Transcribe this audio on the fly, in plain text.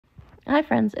Hi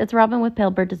friends, it's Robin with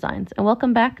PaleBird Designs, and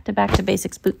welcome back to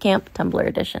Basics Bootcamp Tumbler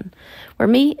Edition, where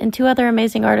me and two other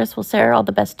amazing artists will share all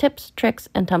the best tips, tricks,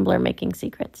 and tumbler making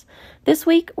secrets. This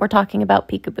week, we're talking about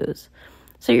peekaboos.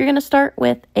 So you're going to start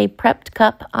with a prepped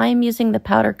cup. I'm using the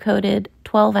powder-coated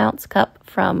 12-ounce cup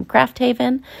from Craft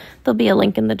Haven. There'll be a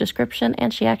link in the description,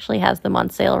 and she actually has them on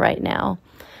sale right now.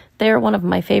 They're one of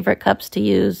my favorite cups to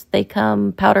use. They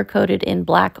come powder-coated in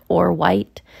black or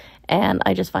white, and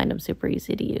I just find them super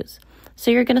easy to use. So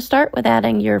you're going to start with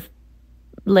adding your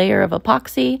layer of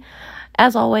epoxy.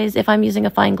 As always, if I'm using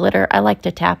a fine glitter, I like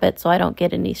to tap it so I don't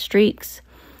get any streaks.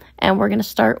 And we're going to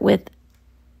start with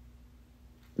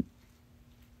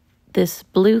this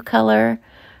blue color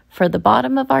for the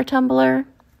bottom of our tumbler.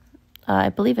 I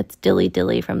believe it's Dilly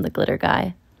Dilly from the Glitter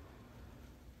Guy.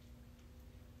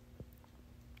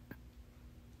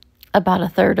 About a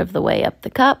third of the way up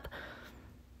the cup.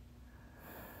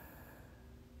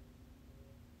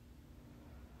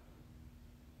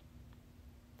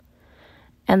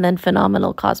 And then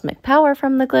Phenomenal Cosmic Power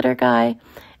from the Glitter Guy.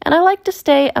 And I like to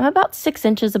stay, I'm about 6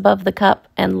 inches above the cup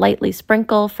and lightly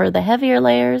sprinkle for the heavier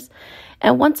layers.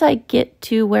 And once I get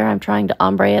to where I'm trying to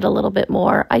ombre it a little bit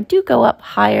more, I do go up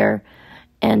higher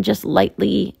and just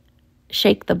lightly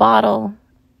shake the bottle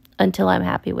until I'm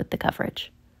happy with the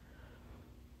coverage.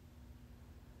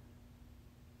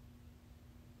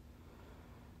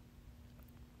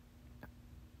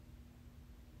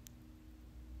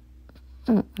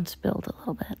 Spilled a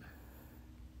little bit.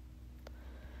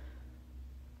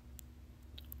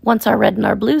 Once our red and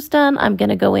our blue's done, I'm going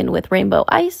to go in with Rainbow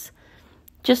Ice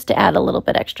just to add a little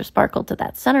bit extra sparkle to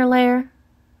that center layer.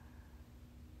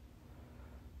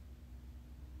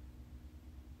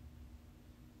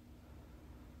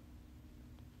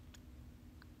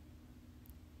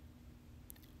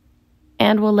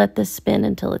 And we'll let this spin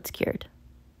until it's cured.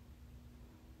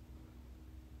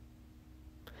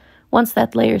 Once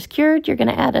that layer's cured, you're going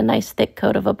to add a nice thick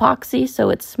coat of epoxy so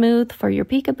it's smooth for your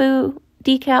peekaboo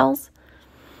decals.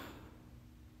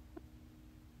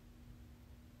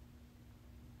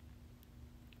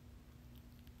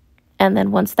 And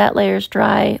then once that layer's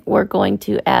dry, we're going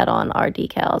to add on our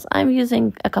decals. I'm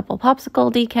using a couple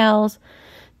popsicle decals.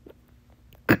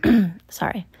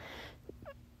 Sorry.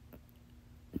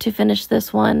 To finish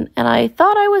this one, and I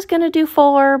thought I was going to do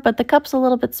 4, but the cup's a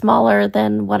little bit smaller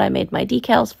than what I made my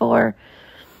decals for.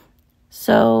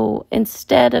 So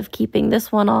instead of keeping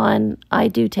this one on, I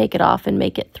do take it off and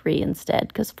make it 3 instead,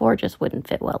 because 4 just wouldn't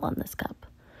fit well on this cup.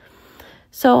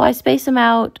 So I space them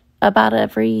out about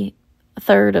every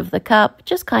third of the cup,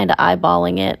 just kind of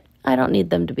eyeballing it. I don't need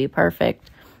them to be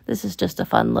perfect. This is just a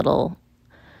fun little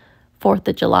 4th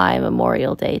of July,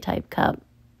 Memorial Day type cup.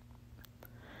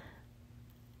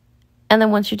 And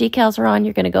then once your decals are on,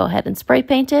 you're going to go ahead and spray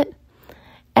paint it.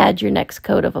 Add your next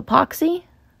coat of epoxy.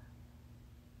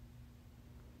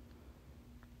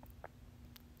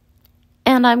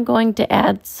 And I'm going to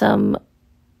add some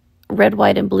red,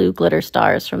 white, and blue glitter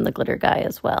stars from the Glitter Guy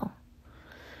as well.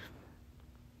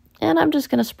 And I'm just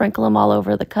going to sprinkle them all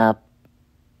over the cup.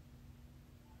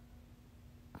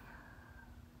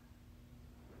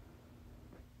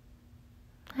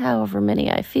 However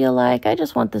many I feel like. I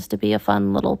just want this to be a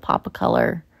fun little pop of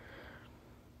color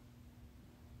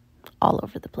all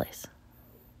over the place.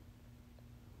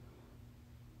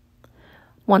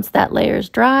 Once that layer is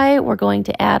dry, we're going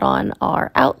to add on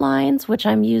our outlines, which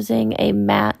I'm using a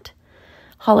matte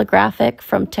holographic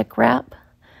from Tick Wrap,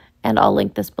 and I'll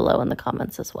link this below in the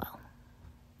comments as well.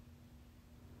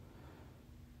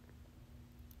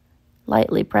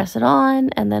 Lightly press it on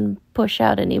and then push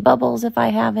out any bubbles if I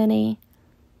have any.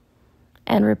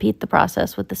 And repeat the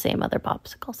process with the same other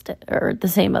popsicle stick, or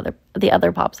the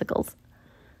other popsicles.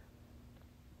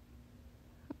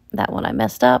 That one I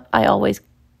messed up. I always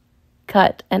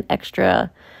cut an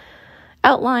extra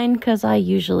outline because I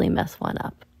usually mess one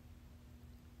up.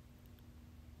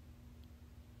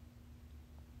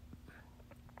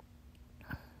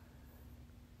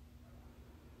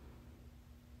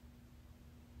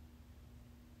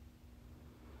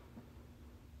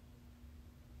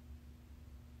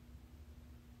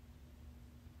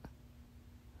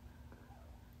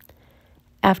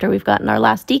 After we've gotten our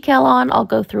last decal on, I'll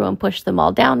go through and push them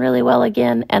all down really well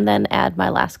again, and then add my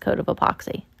last coat of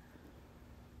epoxy.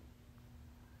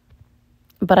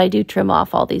 But I do trim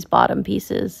off all these bottom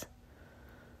pieces,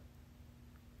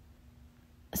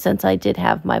 since I did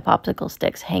have my popsicle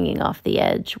sticks hanging off the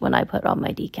edge when I put on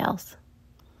my decals.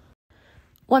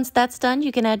 Once that's done,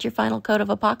 you can add your final coat of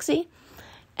epoxy,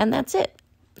 and that's it.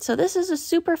 So this is a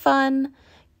super fun,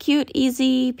 cute,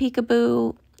 easy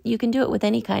peekaboo. You can do it with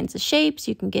any kinds of shapes.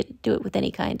 You can do it with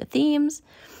any kind of themes.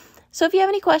 So if you have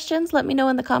any questions, let me know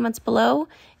in the comments below.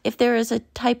 If there is a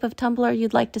type of tumbler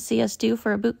you'd like to see us do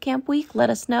for a boot camp week, let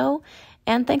us know.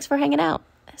 And thanks for hanging out.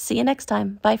 See you next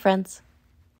time. Bye, friends.